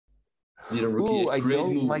Need a rookie. Ooh, I Great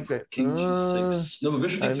don't move. like that. King G6. No, but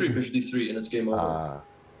bishop D3, bishop D3, and it's game over.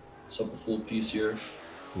 So a full piece here.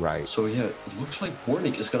 Right. So yeah, it looks like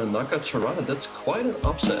Bortnyk is gonna knock out Sarana. That's quite an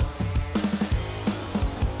upset.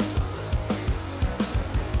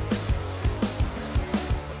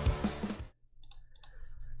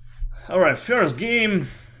 Alright, first game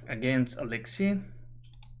against Alexei.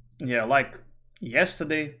 Yeah, like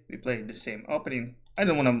yesterday, we played the same opening. I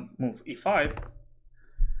don't want to move e5.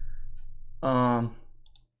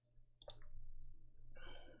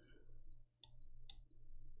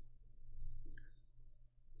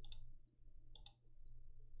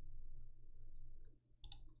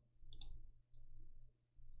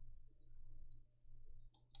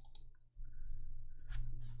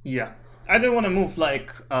 Yeah, I don't want to move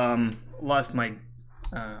like last my.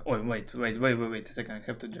 Oh wait a second. I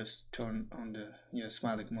have to just turn on the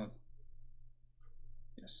smiling mode.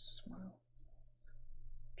 Yes, smile.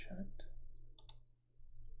 Chat.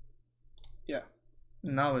 Yeah,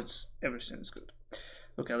 now everything's good.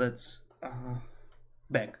 Okay, let's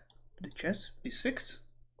back to the chess. B6.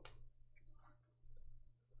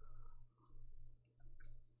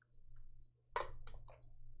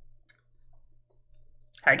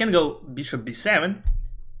 I can go bishop b7,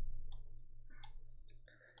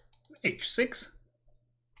 h6,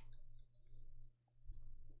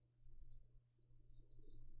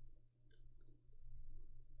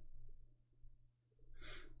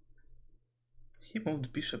 he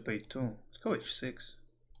moved bishop a2, let's go h6,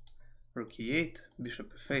 rook e8,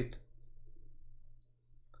 bishop f8.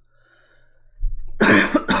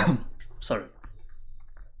 Sorry.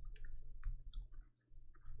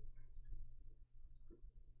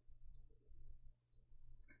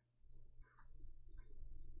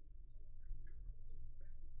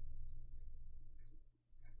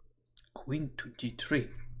 Queen to d3.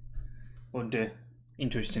 What the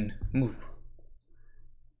interesting move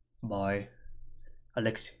by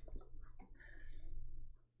Alexei.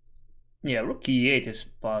 Yeah, rook e8 is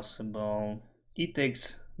possible. E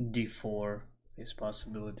takes d4 is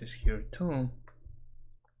possibilities here too.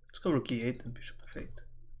 Let's go rook e8 and bishop f8.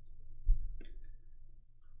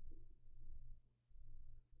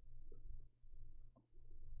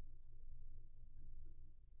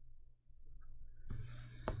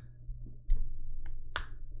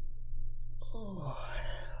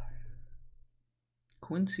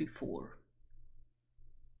 Queen c4.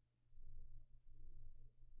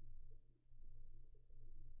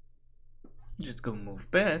 Just go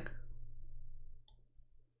move back.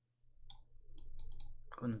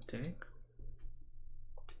 Gonna take.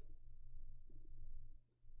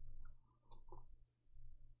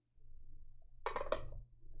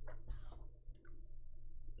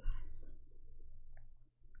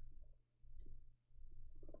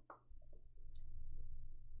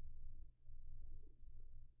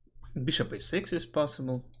 Bishop a6 is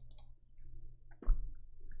possible.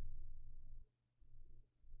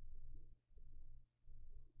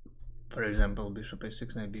 For example, bishop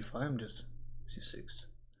a6, knight b5, just c6.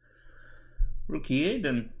 Rook e8,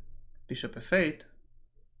 then bishop f8.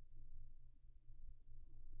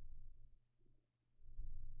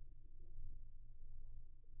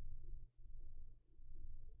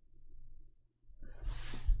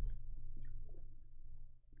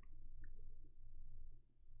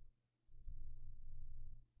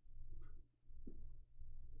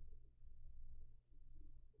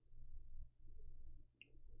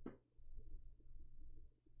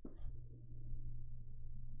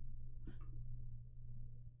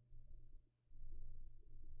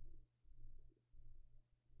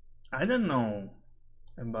 I don't know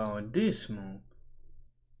about this move.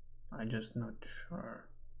 I'm just not sure.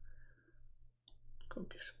 Let's go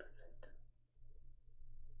bishop f8.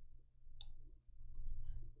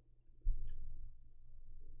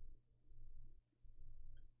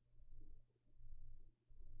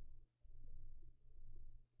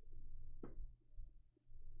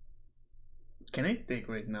 Can I take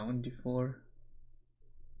right now on d4?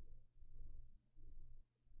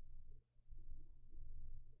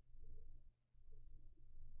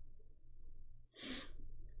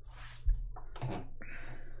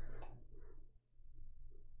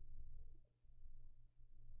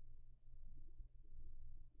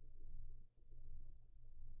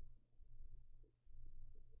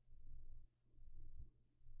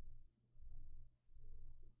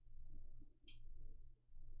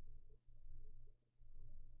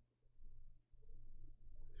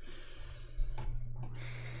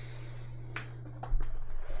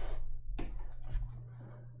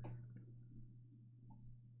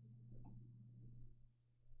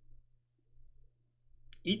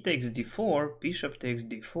 E takes d4, bishop takes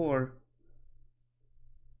d4.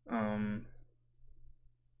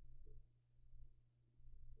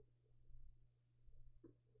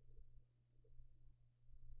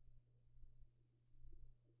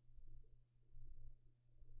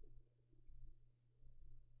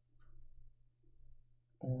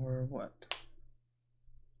 Or what?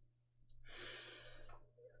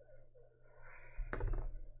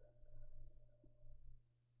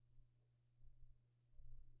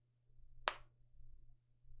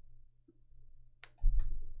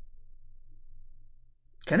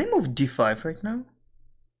 Can I move d5 right now?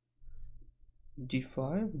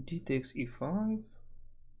 d5, d takes e5,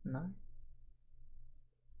 9.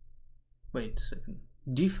 Wait a second.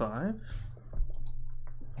 d5,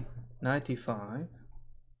 knight e5.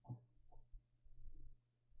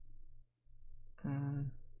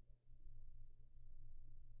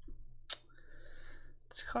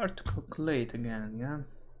 It's hard to calculate again, yeah?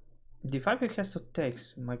 d5 he has to take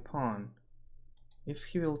my pawn. If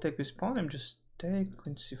he will take this pawn, I'm just take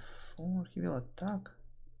queen c4, he will attack.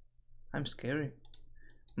 I'm scary.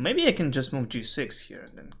 Maybe I can just move g6 here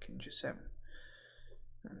and then king g7.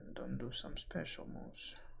 And don't do some special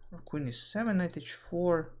moves. Or queen e7, knight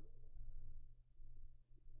h4.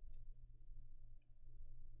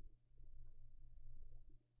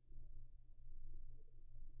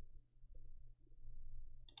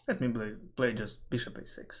 Let me play just bishop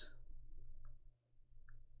a6.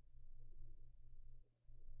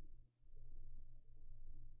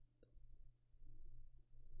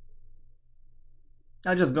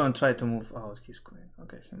 I just go and try to move out his queen.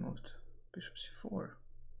 Okay, he moved bishop c4.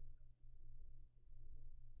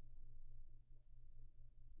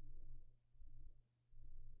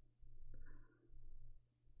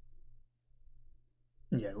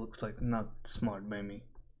 Yeah, it looks like not smart by me.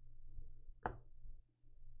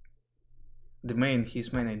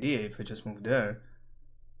 His main idea, if I just move there,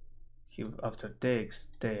 he after takes,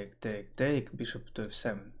 take, bishop to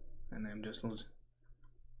f7, and I'm just losing.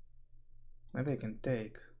 Maybe I can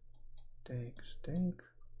take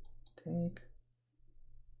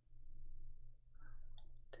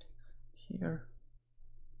here.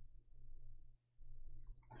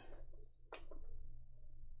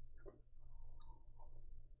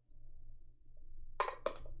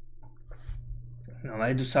 No,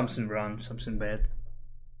 I do something wrong, something bad.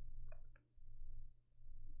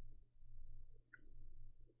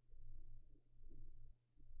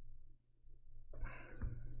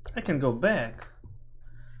 I can go back.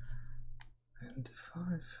 And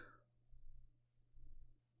d5.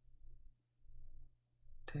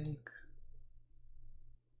 Take,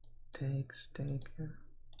 yeah.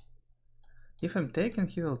 If I'm taken,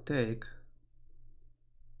 he will take.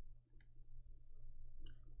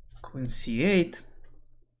 Queen c8.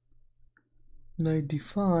 Knight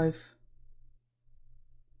d5.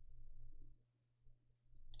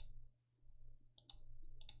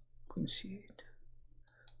 Queen c8.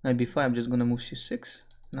 Knight b5, I'm just gonna move c6.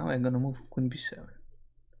 Now I'm gonna move queen b7.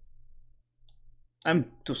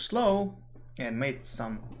 I'm too slow and made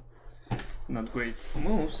some not great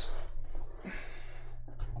moves.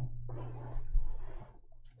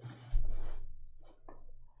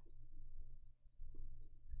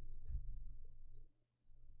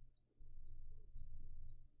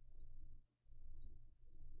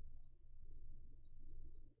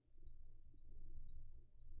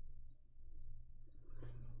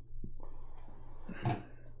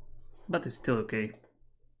 But it's still okay.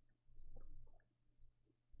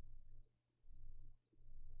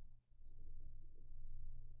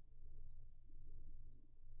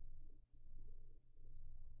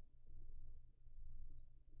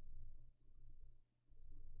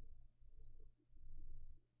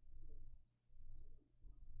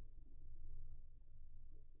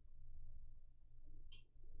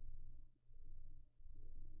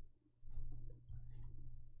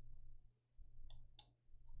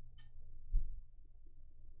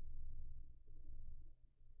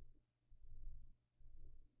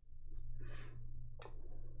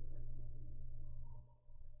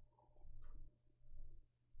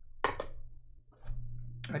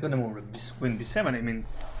 I'm gonna move queen b7, I mean,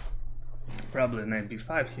 probably knight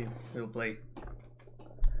b5 he will play.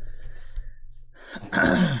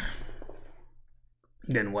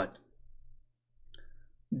 Then what?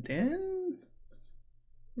 Then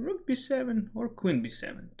rook b7 or queen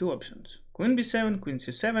b7, two options. Queen b7, queen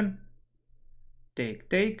c7, take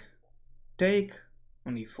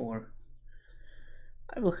on e4.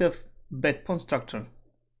 I will have bad pawn structure.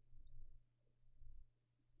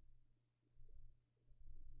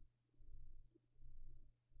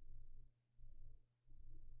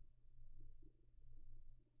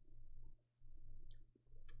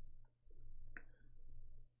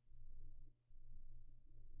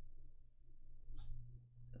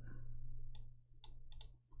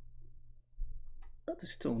 That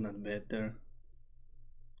is still not bad there.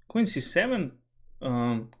 Queen c7,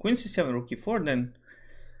 queen c7, rook e4 then,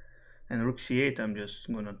 and rook c8. I'm just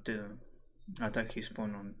gonna attack his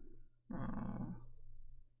pawn on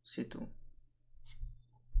c2.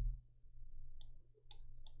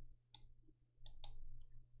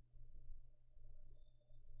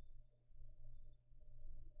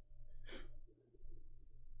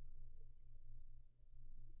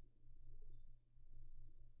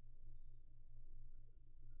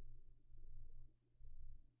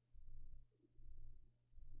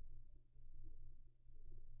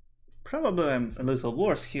 Probably I'm a little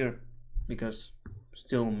worse here because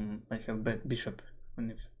still I have bad bishop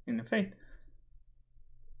in the fate.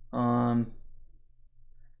 But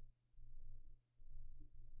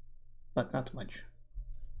not much.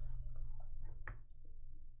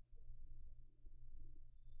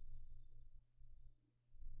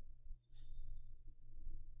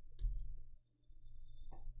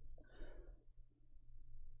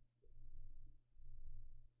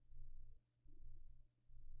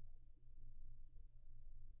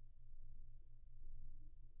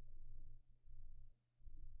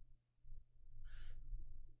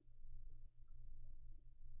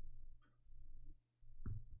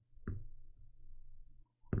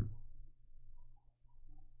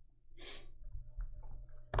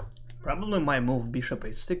 Probably my move bishop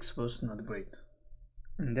a6 was not great.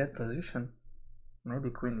 In that position, maybe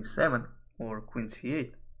queen e7 or queen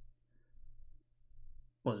c8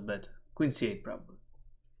 was better. Queen c8 probably.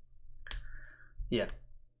 Yeah,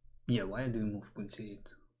 why I didn't move queen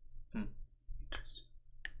c8? Interesting.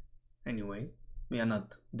 Anyway, we are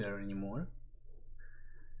not there anymore.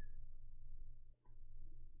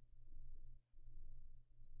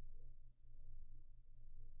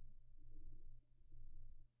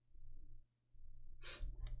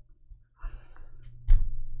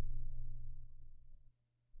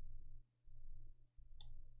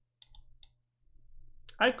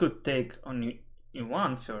 I could take on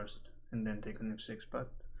e1 first and then take on f6,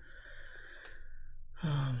 but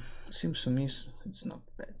seems to me it's not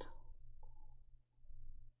bad.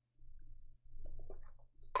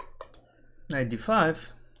 Knight d5,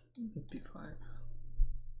 b5.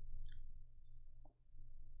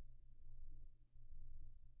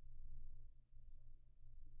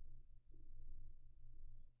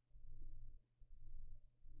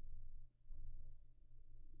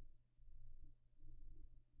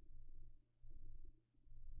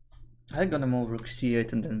 I'm gonna move rook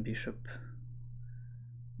c8 and then bishop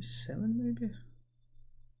e7 maybe.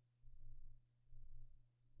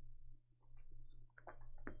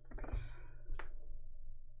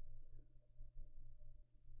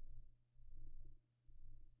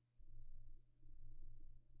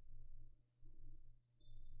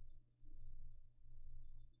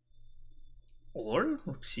 Or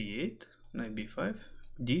rook c8, knight b5,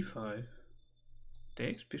 d5,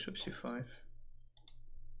 takes bishop c5.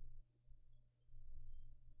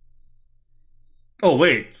 Oh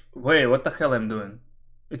wait, what the hell I'm doing?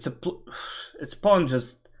 It's pawn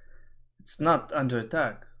just, it's not under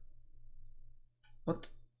attack. What?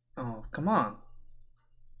 Oh, come on.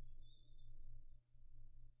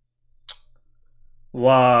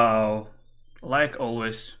 Wow, like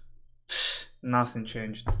always, nothing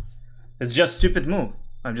changed. It's just stupid move.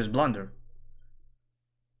 I'm just blunder.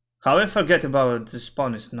 How I forget about this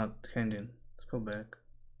pawn is not handy. Let's go back.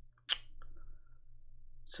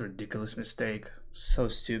 It's a ridiculous mistake. So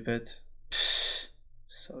stupid.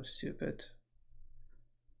 So stupid.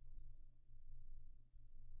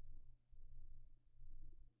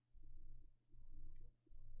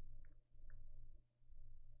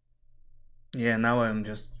 Yeah, now I'm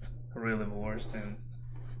just really worst and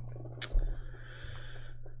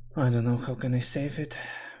I don't know how can I save it.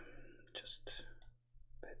 Just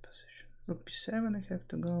bad position. Rook b7 I have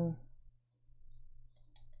to go.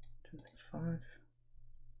 To f5.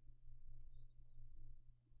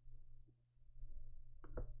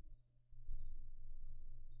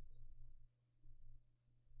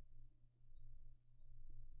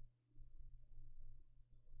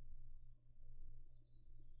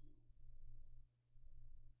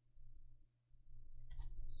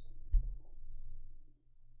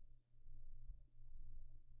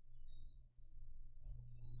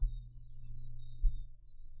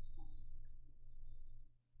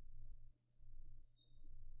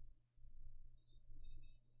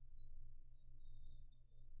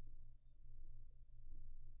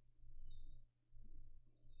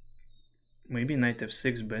 Maybe knight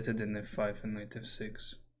f6 better than f5 and knight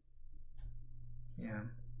f6. Yeah.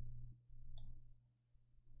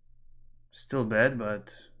 Still bad,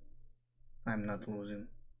 but I'm not losing.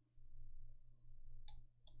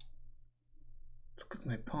 Look at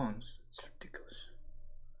my pawns. It's ridiculous.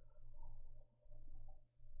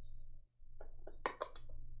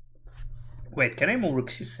 Wait, can I move rook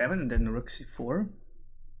c7 and then rook c4?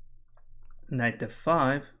 Knight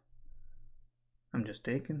f5. I'm just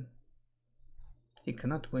taking. He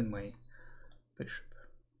cannot win my bishop.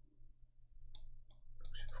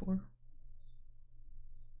 Rook c4.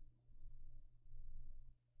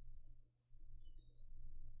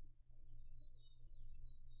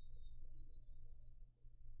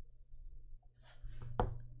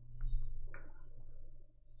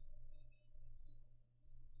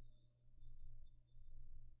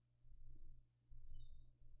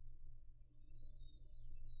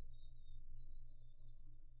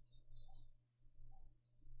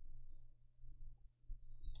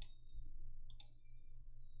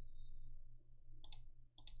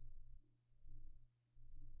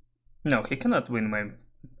 No, he cannot win my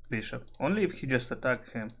bishop. Only if he just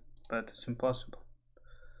attack him, but it's impossible.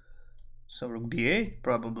 So rook b8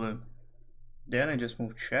 probably. Then I just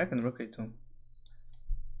move check and rook a2.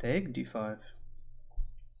 Take d5.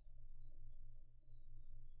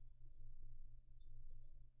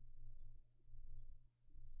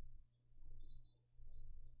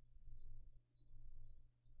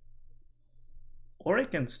 Or I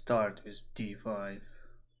can start with d5.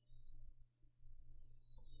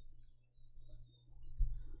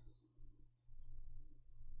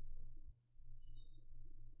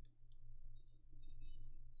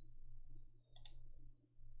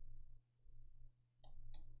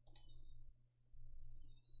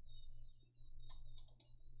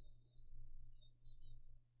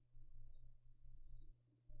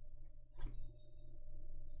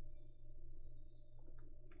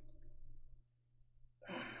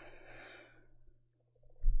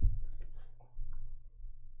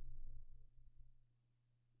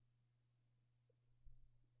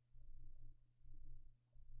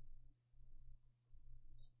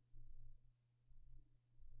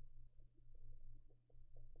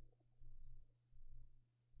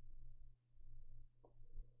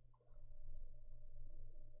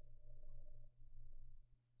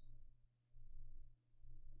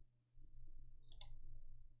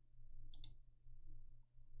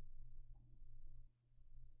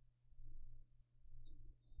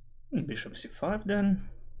 Bishop c5 then.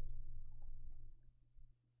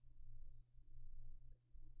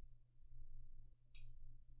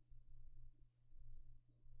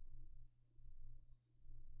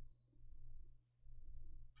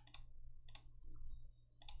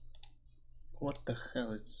 What the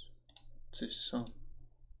hell is this song?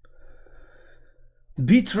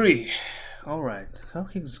 b3. Alright, how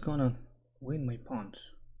he's gonna win my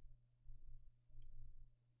pawns?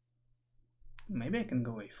 Maybe I can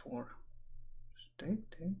go a4. Just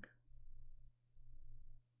take.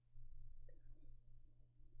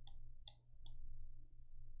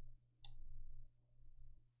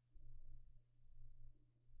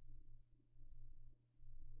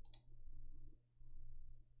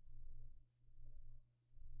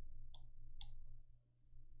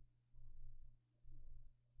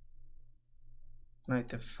 Knight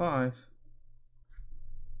f5.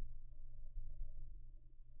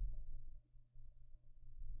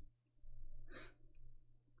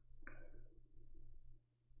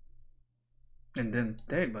 And then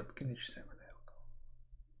take, but king h7 I'll go.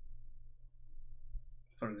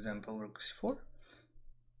 For example, rook c4.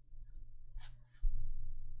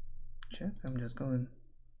 Check, I'm just going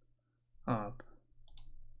up.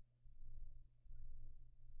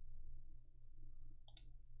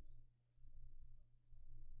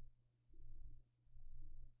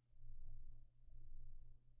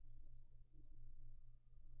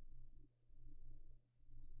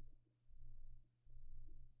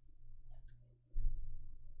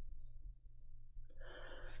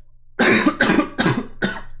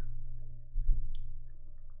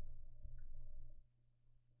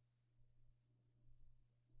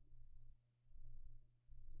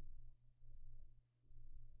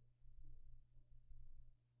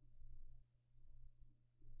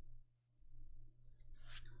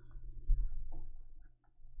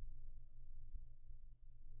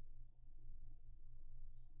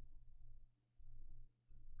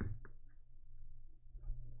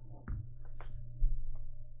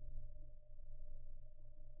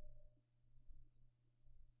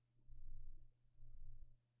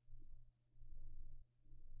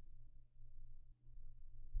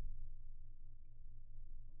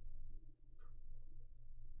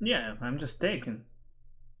 Yeah, I'm just taking.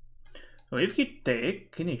 So if he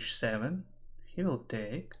take king h7, he will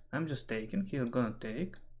take. I'm just taking. He's gonna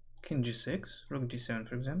take king g6, rook d7,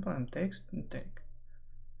 for example. I'm takes and take.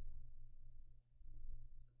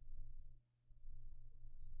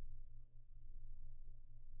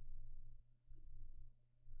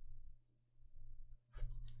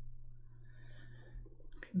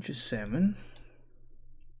 G7.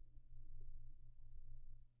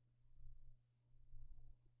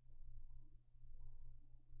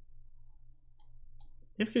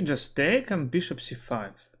 If you just take and bishop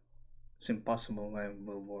c5, it's impossible. I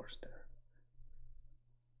will worse there.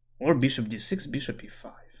 Or bishop d6, bishop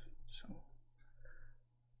e5. So,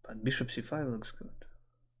 but bishop c5 looks good.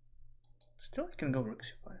 Still, I can go rook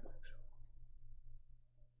c5.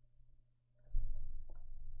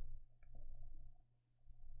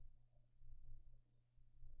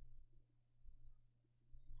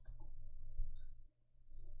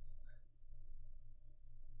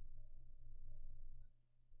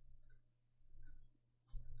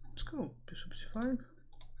 Let's go bishop c5,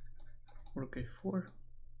 rook a4,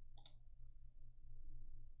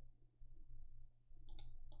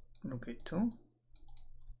 rook a2.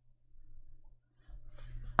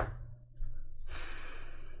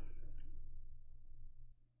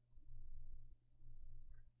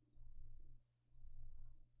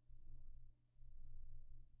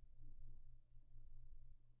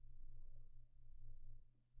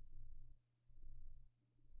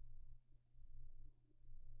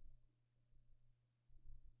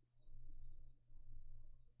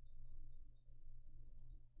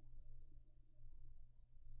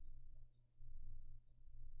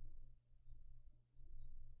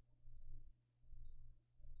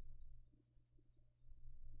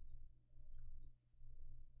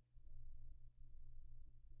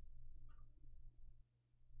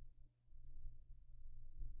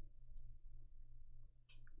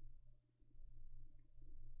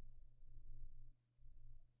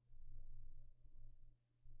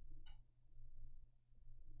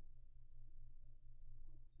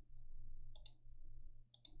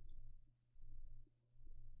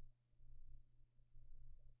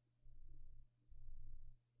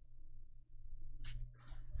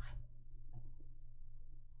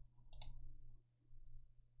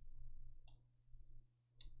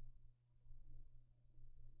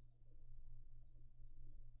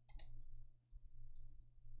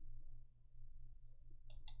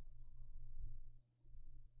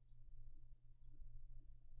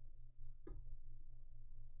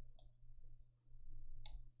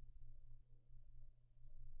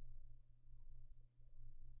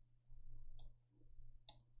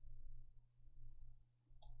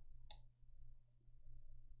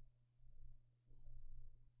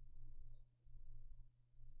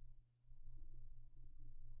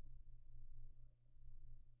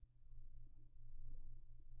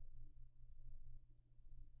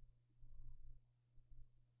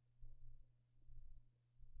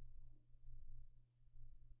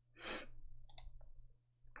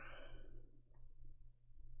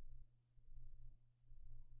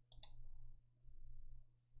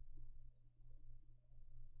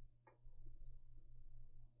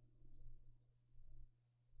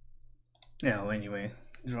 Yeah, well, anyway,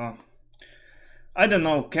 draw. I don't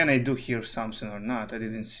know, can I do here something or not? I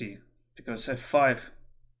didn't see. Because f5...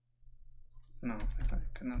 No, I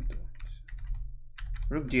cannot do it.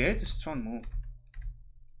 Rook d8 is a strong move.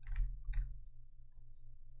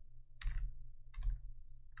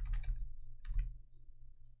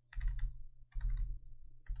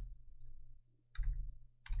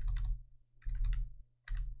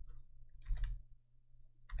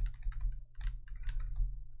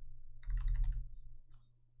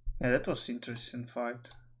 Yeah, that was interesting fight.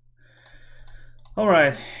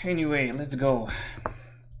 Alright, anyway, let's go.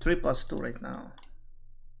 3+2 right now.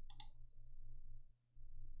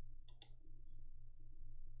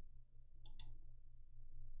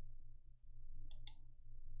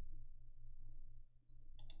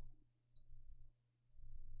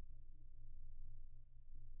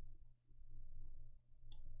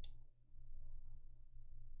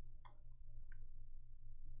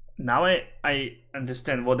 Now I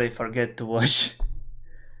understand what I forget to watch.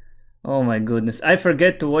 Oh my goodness, I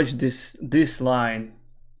forget to watch this line.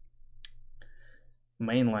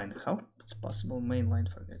 Main line, how it's possible main line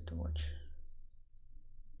forget to watch?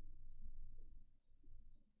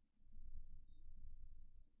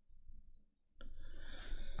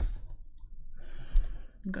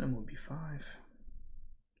 I'm gonna move b5.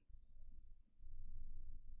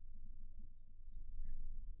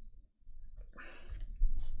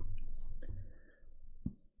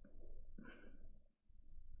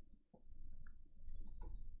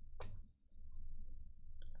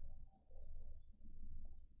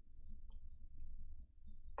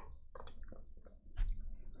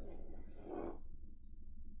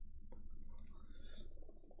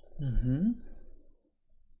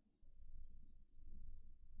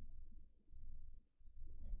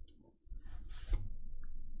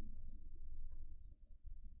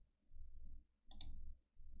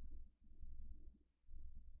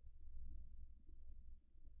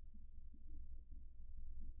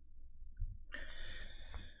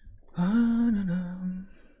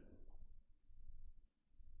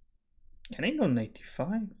 Can I go knight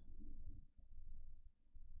e5?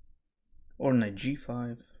 Or knight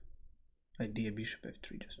g5? Idea bishop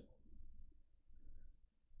f3 just.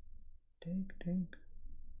 Take.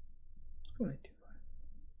 Go knight e5.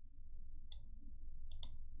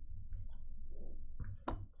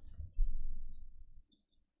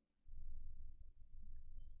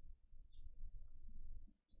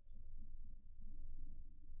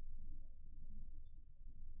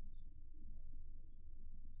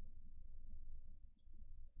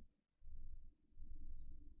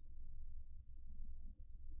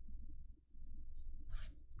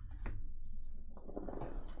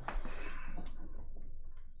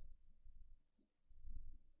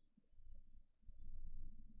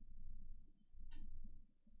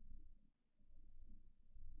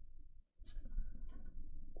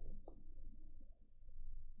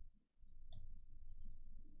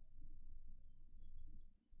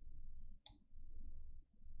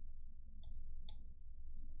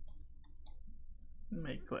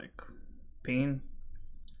 Make like pin,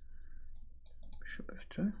 bishop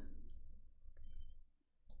f2,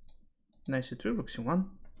 knight c3, rook c1,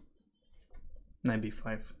 knight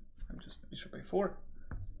b5. I'm just bishop a4.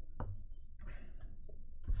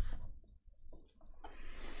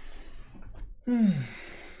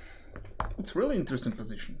 It's really interesting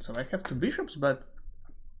position. So I have two bishops, but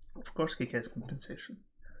of course he has compensation,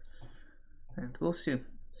 and we'll see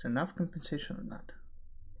it's enough compensation or not.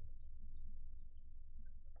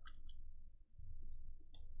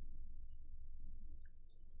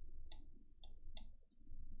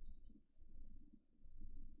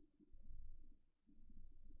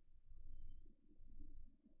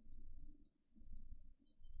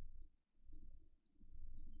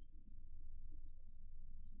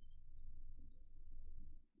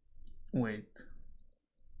 Wait.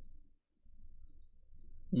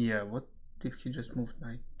 Yeah, what if he just moved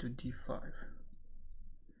knight to d5?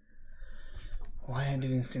 Why I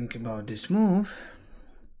didn't think about this move?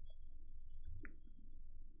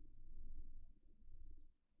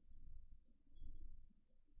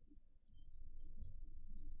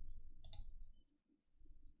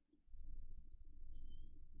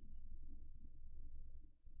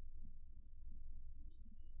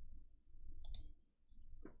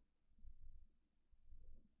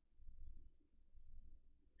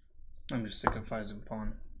 I'm just sacrificing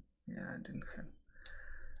pawn. Yeah, I didn't have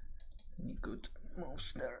any good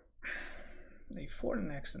moves there. a4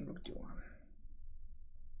 next and rook d1.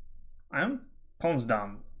 I'm pawns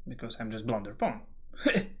down because I'm just blunder pawn.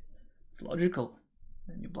 It's logical.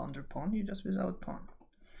 When you blunder pawn, you just without pawn.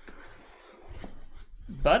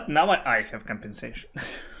 But now I have compensation.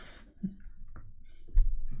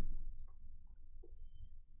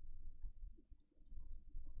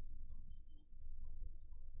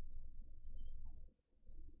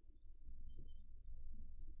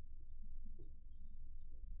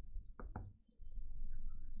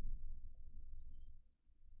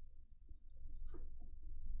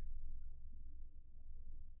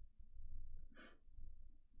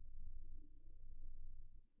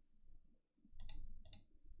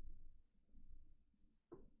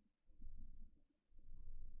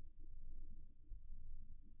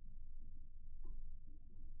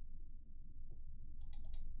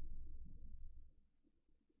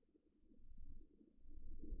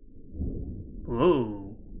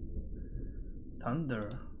 Whoa. Thunder.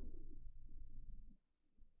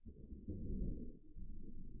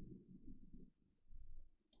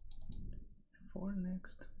 Four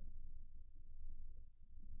next.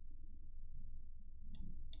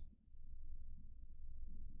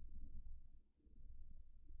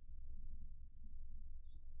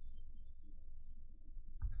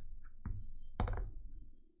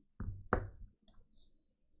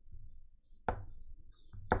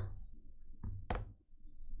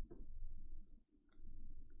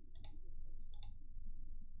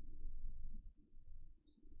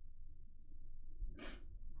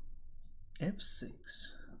 f6.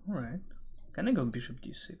 Alright. Can I go bishop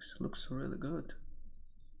d6? Looks really good.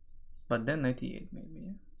 But then knight e8 maybe,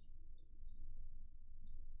 yeah?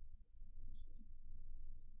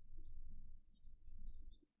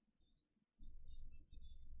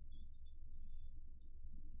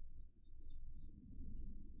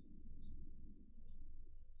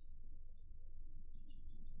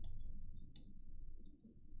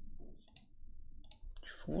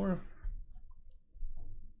 H4.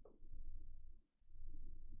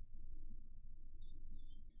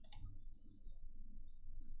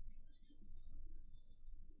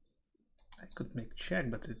 I could make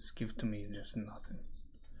check, but it's give to me just nothing.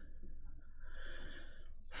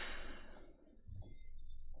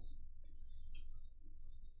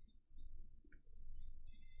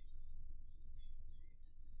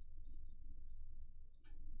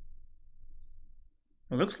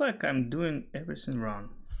 It looks like I'm doing everything wrong.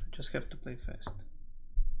 I just have to play fast.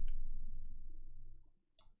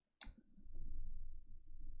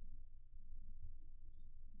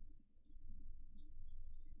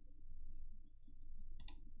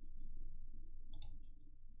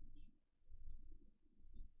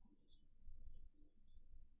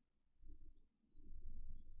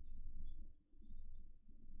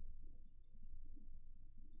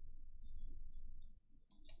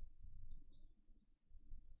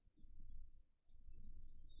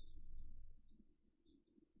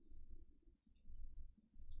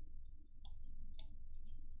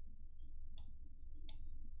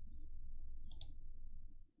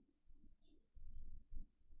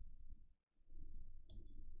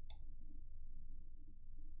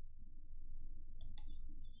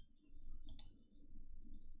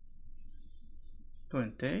 Go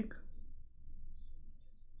and take.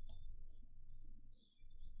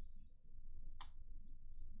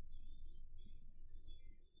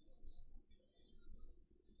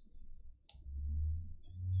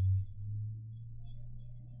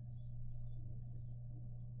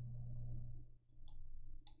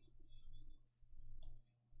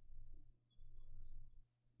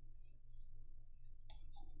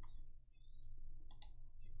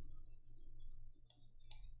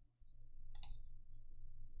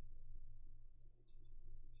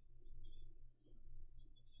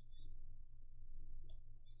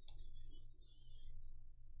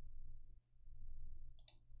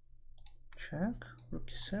 Check. Rook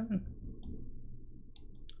e7.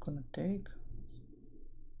 Gonna take.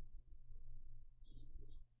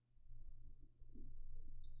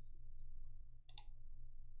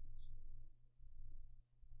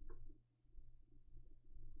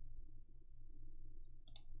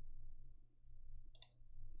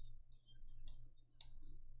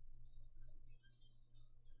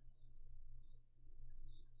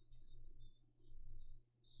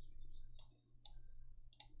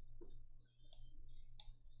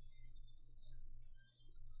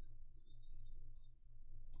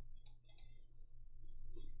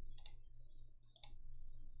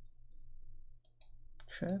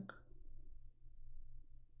 Check.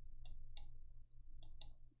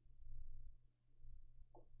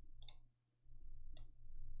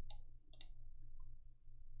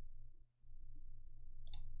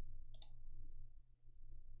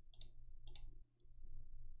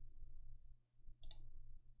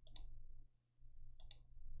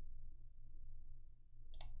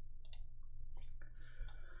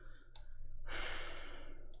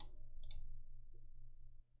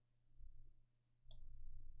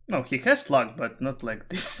 No, he has luck, but not like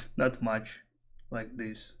this. Not much like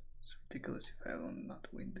this. It's ridiculous if I will not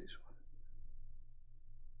win this one.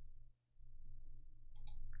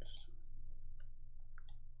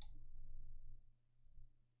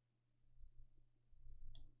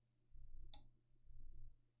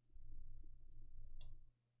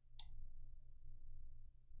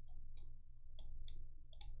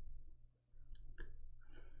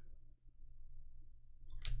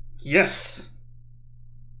 Yes!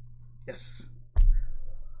 Yes.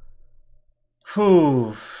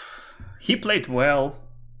 Whew. He played well.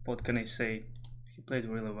 What can I say? He played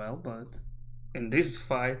really well, but in this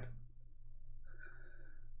fight,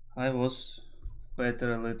 I was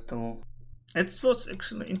better a little. It was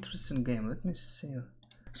actually an interesting game. Let me see.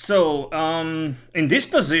 So, in this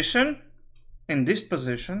position,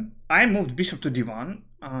 I moved bishop to d1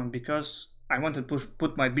 because I wanted to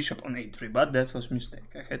put my bishop on a3, but that was a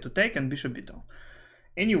mistake. I had to take and bishop b2.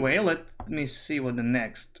 Anyway, let me see what the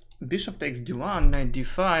next. Bishop takes d1, knight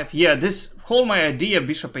d5. Yeah, this whole my idea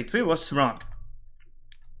bishop a3 was wrong.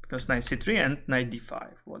 Because knight c3 and knight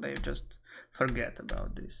d5. What I just forget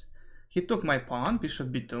about this. He took my pawn, bishop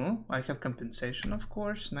b2. I have compensation, of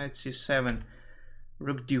course. Knight c7,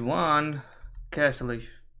 rook d1, castle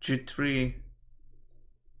g3.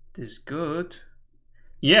 This is good.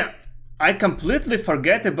 Yeah, I completely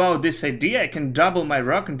forget about this idea. I can double my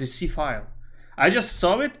rook in the c file. I just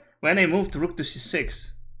saw it when I moved rook to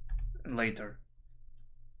c6 later.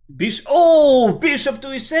 Bishop to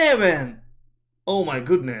e7! Oh my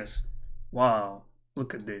goodness. Wow,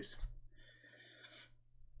 look at this.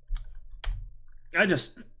 I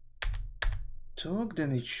just took,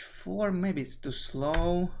 then h4, maybe it's too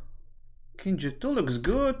slow. King g2 looks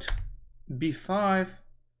good. b5,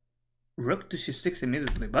 rook to c6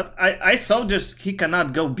 immediately. But I saw just he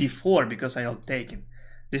cannot go b4 because I'll take him.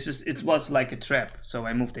 It was like a trap, so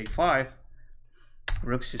I moved a5,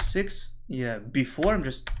 rook c6, yeah, b4, I'm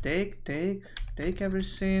just take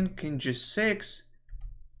everything, king g6,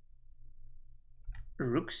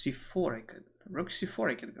 rook c4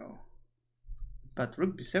 I could go, But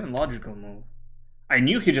rook b7, logical move. I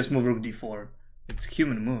knew he just moved rook d4. It's a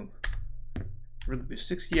human move. Rook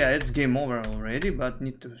b6, yeah, it's game over already, but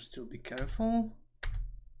need to still be careful.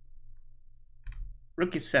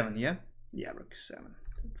 Rook e7, yeah? Yeah, rook e7,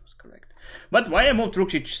 that was correct. But why I moved rook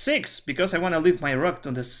h6? Because I want to leave my rook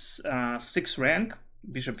to the 6th rank.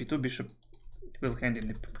 Bishop e2, bishop will hand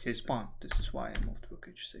in his pawn. This is why I moved rook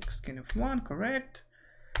h6. King f1, correct.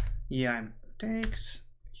 Yeah, takes.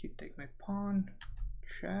 He take my pawn.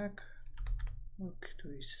 Check. Rook to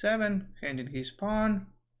e7, handed his pawn.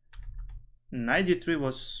 Knight d3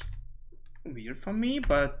 was weird for me,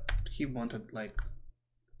 but he wanted like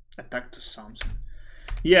attack to something.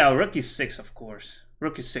 Yeah, rook e6, of course.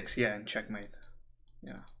 Rook e6, yeah, and checkmate.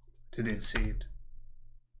 Yeah, didn't see it.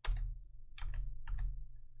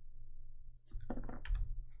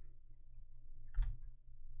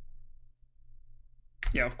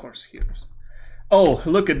 Yeah, of course, here's. Oh,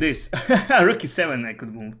 look at this. Rook e7 I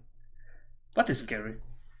could move. But it's scary.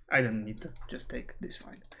 I don't need to just take this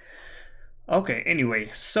fine. Okay, anyway,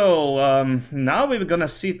 so now we're gonna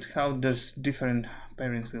see how those different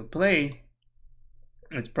pairings will play.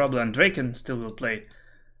 It's probably Andreyken still will play,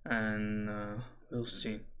 and we'll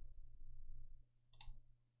see.